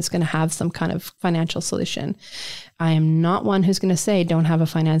customer that is going to have some kind of financial solution. I am not one who's going to say don't have a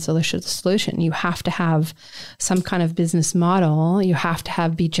financial solution. You have to have some kind of business model. You have to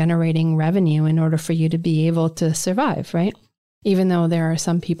be generating revenue in order for you to be able to survive, right? Even though there are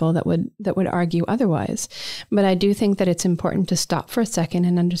some people that would argue otherwise. But I do think that it's important to stop for a second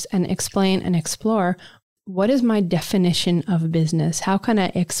and explain and explore, what is my definition of business? How can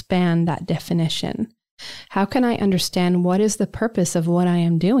I expand that definition? How can I understand what is the purpose of what I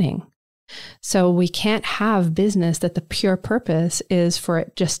am doing? So we can't have business that the pure purpose is for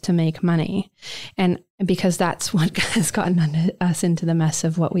it just to make money. And because that's what has gotten us into the mess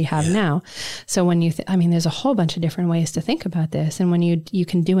of what we have now. So when you, there's a whole bunch of different ways to think about this. And when you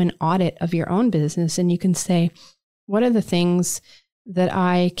can do an audit of your own business and you can say, what are the things that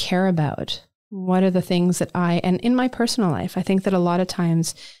I care about? What are the things that and in my personal life, I think that a lot of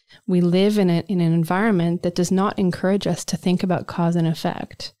times we live in an environment that does not encourage us to think about cause and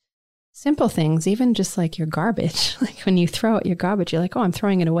effect. Simple things, even just like your garbage, like when you throw out your garbage, you're like, oh, I'm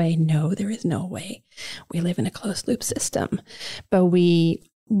throwing it away. No, there is no way. We live in a closed loop system, but we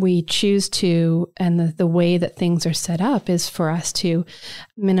choose to, and the way that things are set up is for us to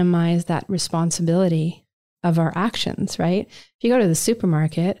minimize that responsibility of our actions, right? If you go to the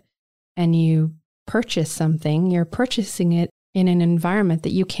supermarket and you purchase something, you're purchasing it in an environment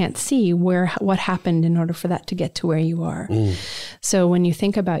that you can't see what happened in order for that to get to where you are. So when you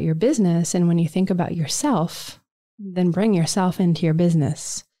think about your business and when you think about yourself, then bring yourself into your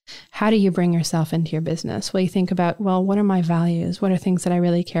business. How do you bring yourself into your business? Well, you think about, what are my values? What are things that I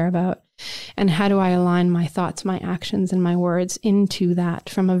really care about? And how do I align my thoughts, my actions, and my words into that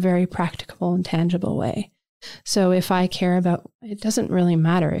from a very practical and tangible way? So if I care about, it doesn't really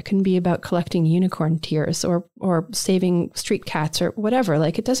matter. It can be about collecting unicorn tears or saving street cats or whatever.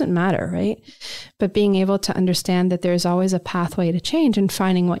 Like, it doesn't matter, right? But being able to understand that there's always a pathway to change and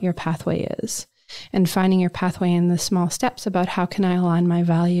finding what your pathway is and finding your pathway in the small steps about how can I align my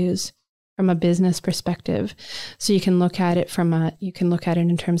values from a business perspective. So you can look at it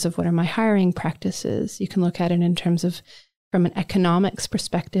in terms of what are my hiring practices. You can look at it in terms of from an economics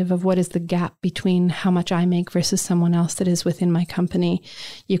perspective of what is the gap between how much I make versus someone else that is within my company.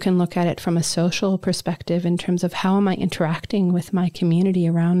 You can look at it from a social perspective in terms of how am I interacting with my community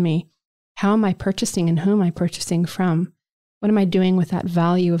around me? How am I purchasing and who am I purchasing from? What am I doing with that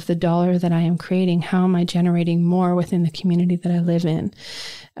value of the dollar that I am creating? How am I generating more within the community that I live in?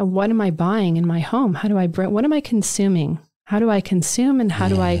 And what am I buying in my home? What am I consuming? How do I consume and how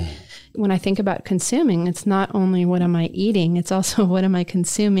do I... When I think about consuming, it's not only what am I eating, it's also what am I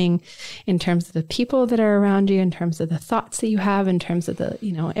consuming in terms of the people that are around you, in terms of the thoughts that you have, in terms of the,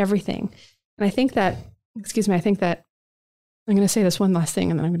 everything. And I think that I'm going to say this one last thing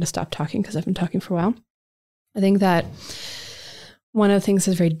and then I'm going to stop talking because I've been talking for a while. I think that one of the things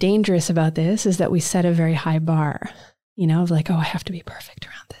that's very dangerous about this is that we set a very high bar, of like, oh, I have to be perfect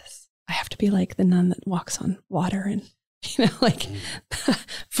around this. I have to be like the nun that walks on water and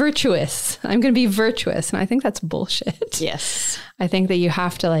virtuous. I'm going to be virtuous. And I think that's bullshit. Yes. I think that you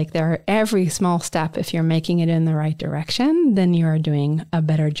have to every small step, if you're making it in the right direction, then you are doing a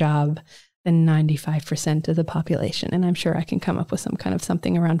better job than 95% of the population. And I'm sure I can come up with some kind of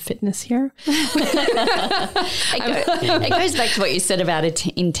something around fitness here. It goes back to what you said about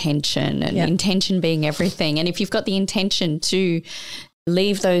intention and intention being everything. And if you've got the intention to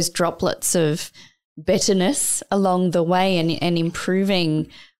leave those droplets of betterness along the way and improving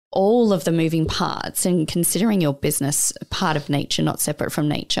all of the moving parts and considering your business part of nature, not separate from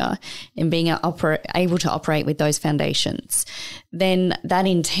nature, and being able to operate with those foundations, then that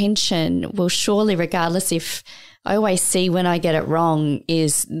intention will surely, regardless if I always see when I get it wrong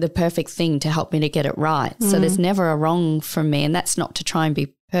is the perfect thing to help me to get it right. So there's never a wrong from me, and that's not to try and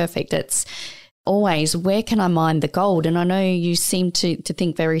be perfect. It's always, where can I mine the gold? And I know you seem to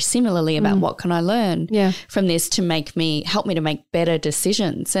think very similarly about what can I learn from this to help me to make better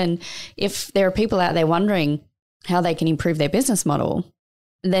decisions. And if there are people out there wondering how they can improve their business model,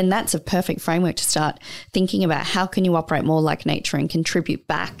 then that's a perfect framework to start thinking about how can you operate more like nature and contribute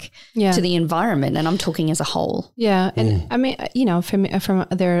back to the environment. And I'm talking as a whole. Yeah. And I mean, you know,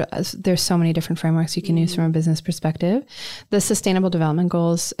 there's so many different frameworks you can use from a business perspective. The Sustainable Development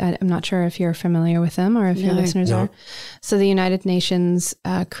Goals, I'm not sure if you're familiar with them or if your listeners are. So the United Nations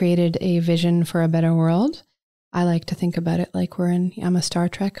created a vision for a better world. I like to think about it like I'm a Star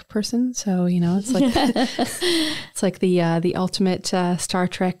Trek person. So, you know, it's like, it's like the ultimate Star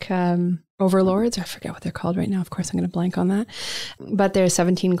Trek overlords. I forget what they're called right now. Of course, I'm going to blank on that. But there's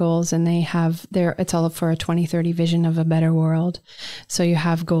 17 goals and it's all for a 2030 vision of a better world. So you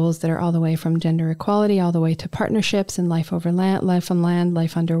have goals that are all the way from gender equality, all the way to partnerships and life over land, life on land,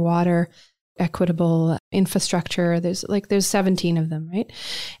 life underwater, equitable infrastructure. There's 17 of them, right?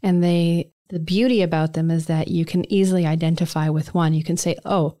 And the beauty about them is that you can easily identify with one. You can say,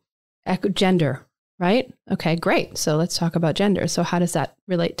 oh, gender, right? Okay, great. So let's talk about gender. So how does that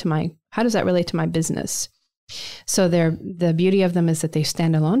relate to my business? So the beauty of them is that they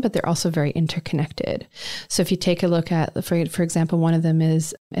stand alone, but they're also very interconnected. So if you take a look at, for example, one of them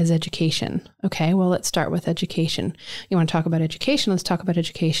is education. Okay, well, let's start with education. You want to talk about education? Let's talk about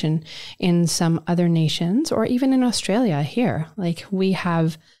education in some other nations or even in Australia here. Like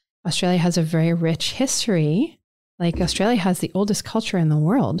Australia has a very rich history. Like Australia has the oldest culture in the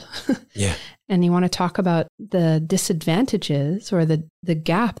world. Yeah. And you want to talk about the disadvantages or the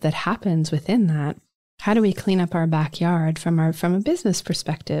gap that happens within that. How do we clean up our backyard from a business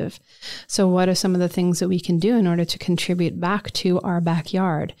perspective? So what are some of the things that we can do in order to contribute back to our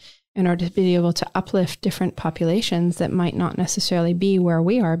backyard in order to be able to uplift different populations that might not necessarily be where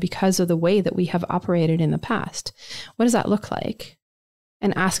we are because of the way that we have operated in the past? What does that look like?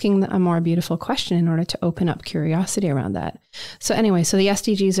 And asking a more beautiful question in order to open up curiosity around that. So anyway, so the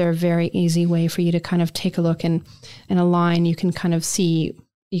SDGs are a very easy way for you to kind of take a look and align. You can kind of see,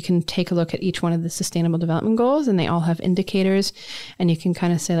 you can take a look at each one of the Sustainable Development Goals and they all have indicators and you can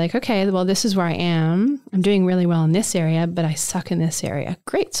kind of say like, okay, well, this is where I am. I'm doing really well in this area, but I suck in this area.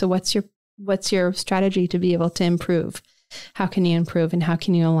 Great. So what's your strategy to be able to improve? How can you improve and how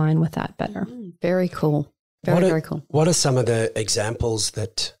can you align with that better? Very cool. Very cool. What are some of the examples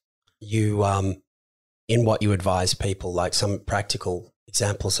that you, in what you advise people, like some practical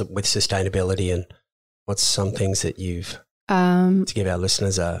examples with sustainability, and what's some things that you've, to give our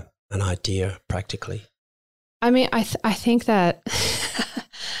listeners an idea practically? I mean, I think that,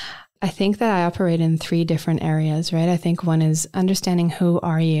 I think that I operate in 3 different areas, right? I think one is understanding who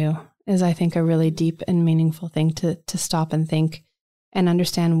are you is I think a really deep and meaningful thing to stop and think and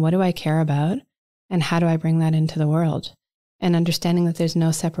understand what do I care about? And how do I bring that into the world? And understanding that there's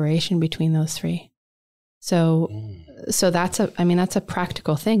no separation between those 3. So that's a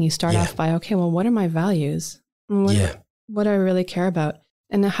practical thing. You start off by, okay, well, what are my values? What do I really care about?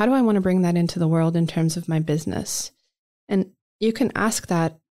 And how do I want to bring that into the world in terms of my business? And you can ask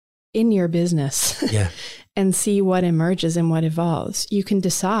that in your business and see what emerges and what evolves. You can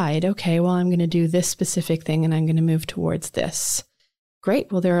decide, okay, well, I'm going to do this specific thing and I'm going to move towards this.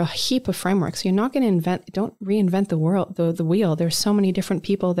 Great. Well, there are a heap of frameworks. You're not going to don't reinvent the wheel. There's so many different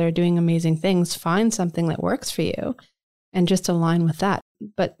people that are doing amazing things. Find something that works for you and just align with that.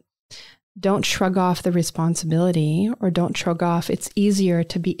 But don't shrug off the responsibility or don't shrug off. It's easy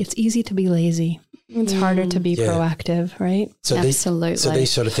to be lazy. It's harder to be proactive, right? So absolutely. So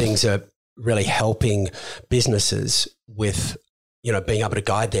these sort of things are really helping businesses with, you know, being able to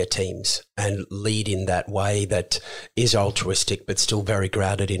guide their teams and lead in that way that is altruistic, but still very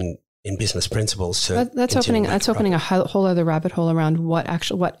grounded in business principles. That's opening a whole other rabbit hole around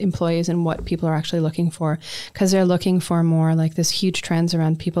what employees and what people are actually looking for, because they're looking for more, like this huge trends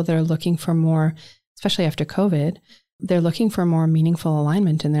around people that are looking for more, especially after COVID. They're looking for more meaningful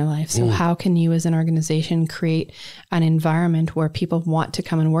alignment in their life. So how can you as an organization create an environment where people want to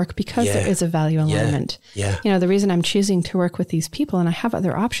come and work because there is a value alignment? You know, the reason I'm choosing to work with these people and I have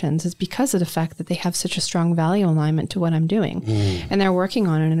other options is because of the fact that they have such a strong value alignment to what I'm doing. And they're working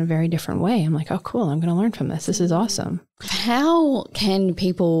on it in a very different way. I'm like, oh, cool. I'm going to learn from this. This is awesome. How can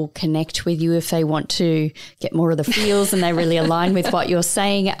people connect with you if they want to get more of the feels and they really align with what you're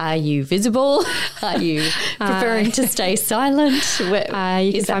saying? Are you visible? Are you preferring to stay silent?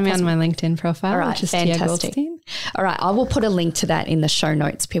 You can find me on my LinkedIn profile, which is Tiah Goldstein. All right. I will put a link to that in the show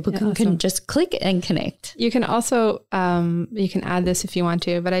notes. People can just click and connect. You can also, you can add this if you want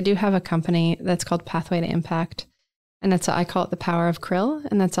to, but I do have a company that's called Pathway to Impact. And I call it the Power of Krill.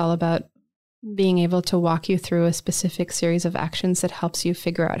 And that's all about being able to walk you through a specific series of actions that helps you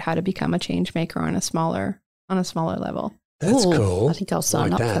figure out how to become a change maker on a smaller level. That's cool. I think I'll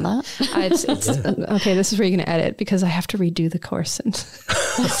sign up for that. Okay, this is where you're going to edit because I have to redo the course. And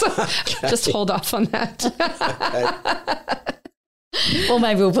just hold off on that. Well,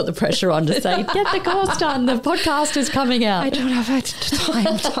 maybe we'll put the pressure on to say, get the course done. The podcast is coming out. I don't have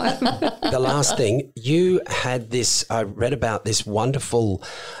time. The last thing, you had this, I read about this wonderful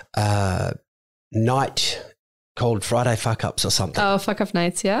night called Friday Fuck Ups or something. Oh, Fuck Up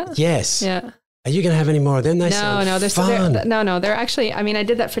Nights, yeah? Yes. Yeah. Are you going to have any more of them? They sound fun. They're actually, I mean, I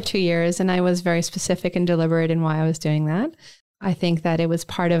did that for 2 years and I was very specific and deliberate in why I was doing that. I think that it was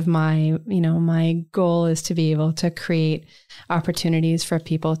part of my, my goal is to be able to create opportunities for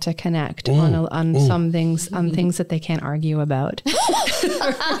people to connect on some things, on things that they can't argue about.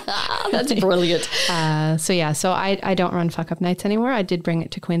 That's brilliant. So I don't run Fuck Up Nights anymore. I did bring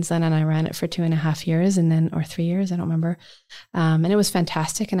it to Queensland and I ran it for 2.5 years or 3 years, I don't remember. And it was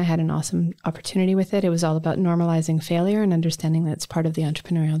fantastic and I had an awesome opportunity with it. It was all about normalizing failure and understanding that it's part of the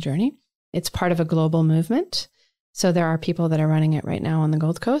entrepreneurial journey. It's part of a global movement. So there are people that are running it right now on the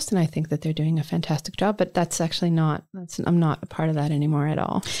Gold Coast, and I think that they're doing a fantastic job, but that's actually I'm not a part of that anymore at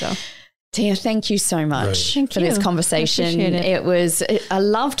all. So Tiah, thank you so much for this conversation. I appreciate it. I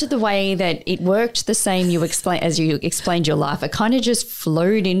loved the way that it worked the same as you explained your life. It kind of just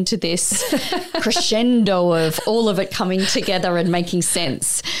flowed into this crescendo of all of it coming together and making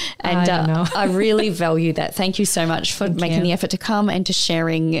sense. And I really value that. Thank you so much for making the effort to come and to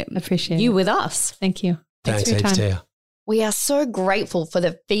sharing you with us. Thank you. Thanks for your time. Tiah. We are so grateful for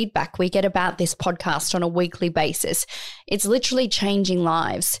the feedback we get about this podcast on a weekly basis. It's literally changing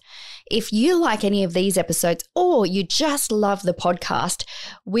lives. If you like any of these episodes or you just love the podcast,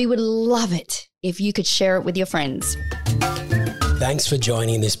 we would love it if you could share it with your friends. Thanks for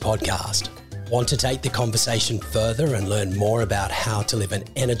joining this podcast. Want to take the conversation further and learn more about how to live an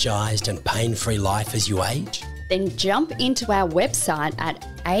energized and pain-free life as you age? Then jump into our website at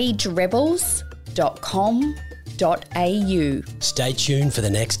agerebels.com.au. Stay tuned for the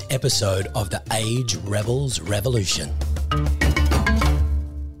next episode of the Age Rebels Revolution.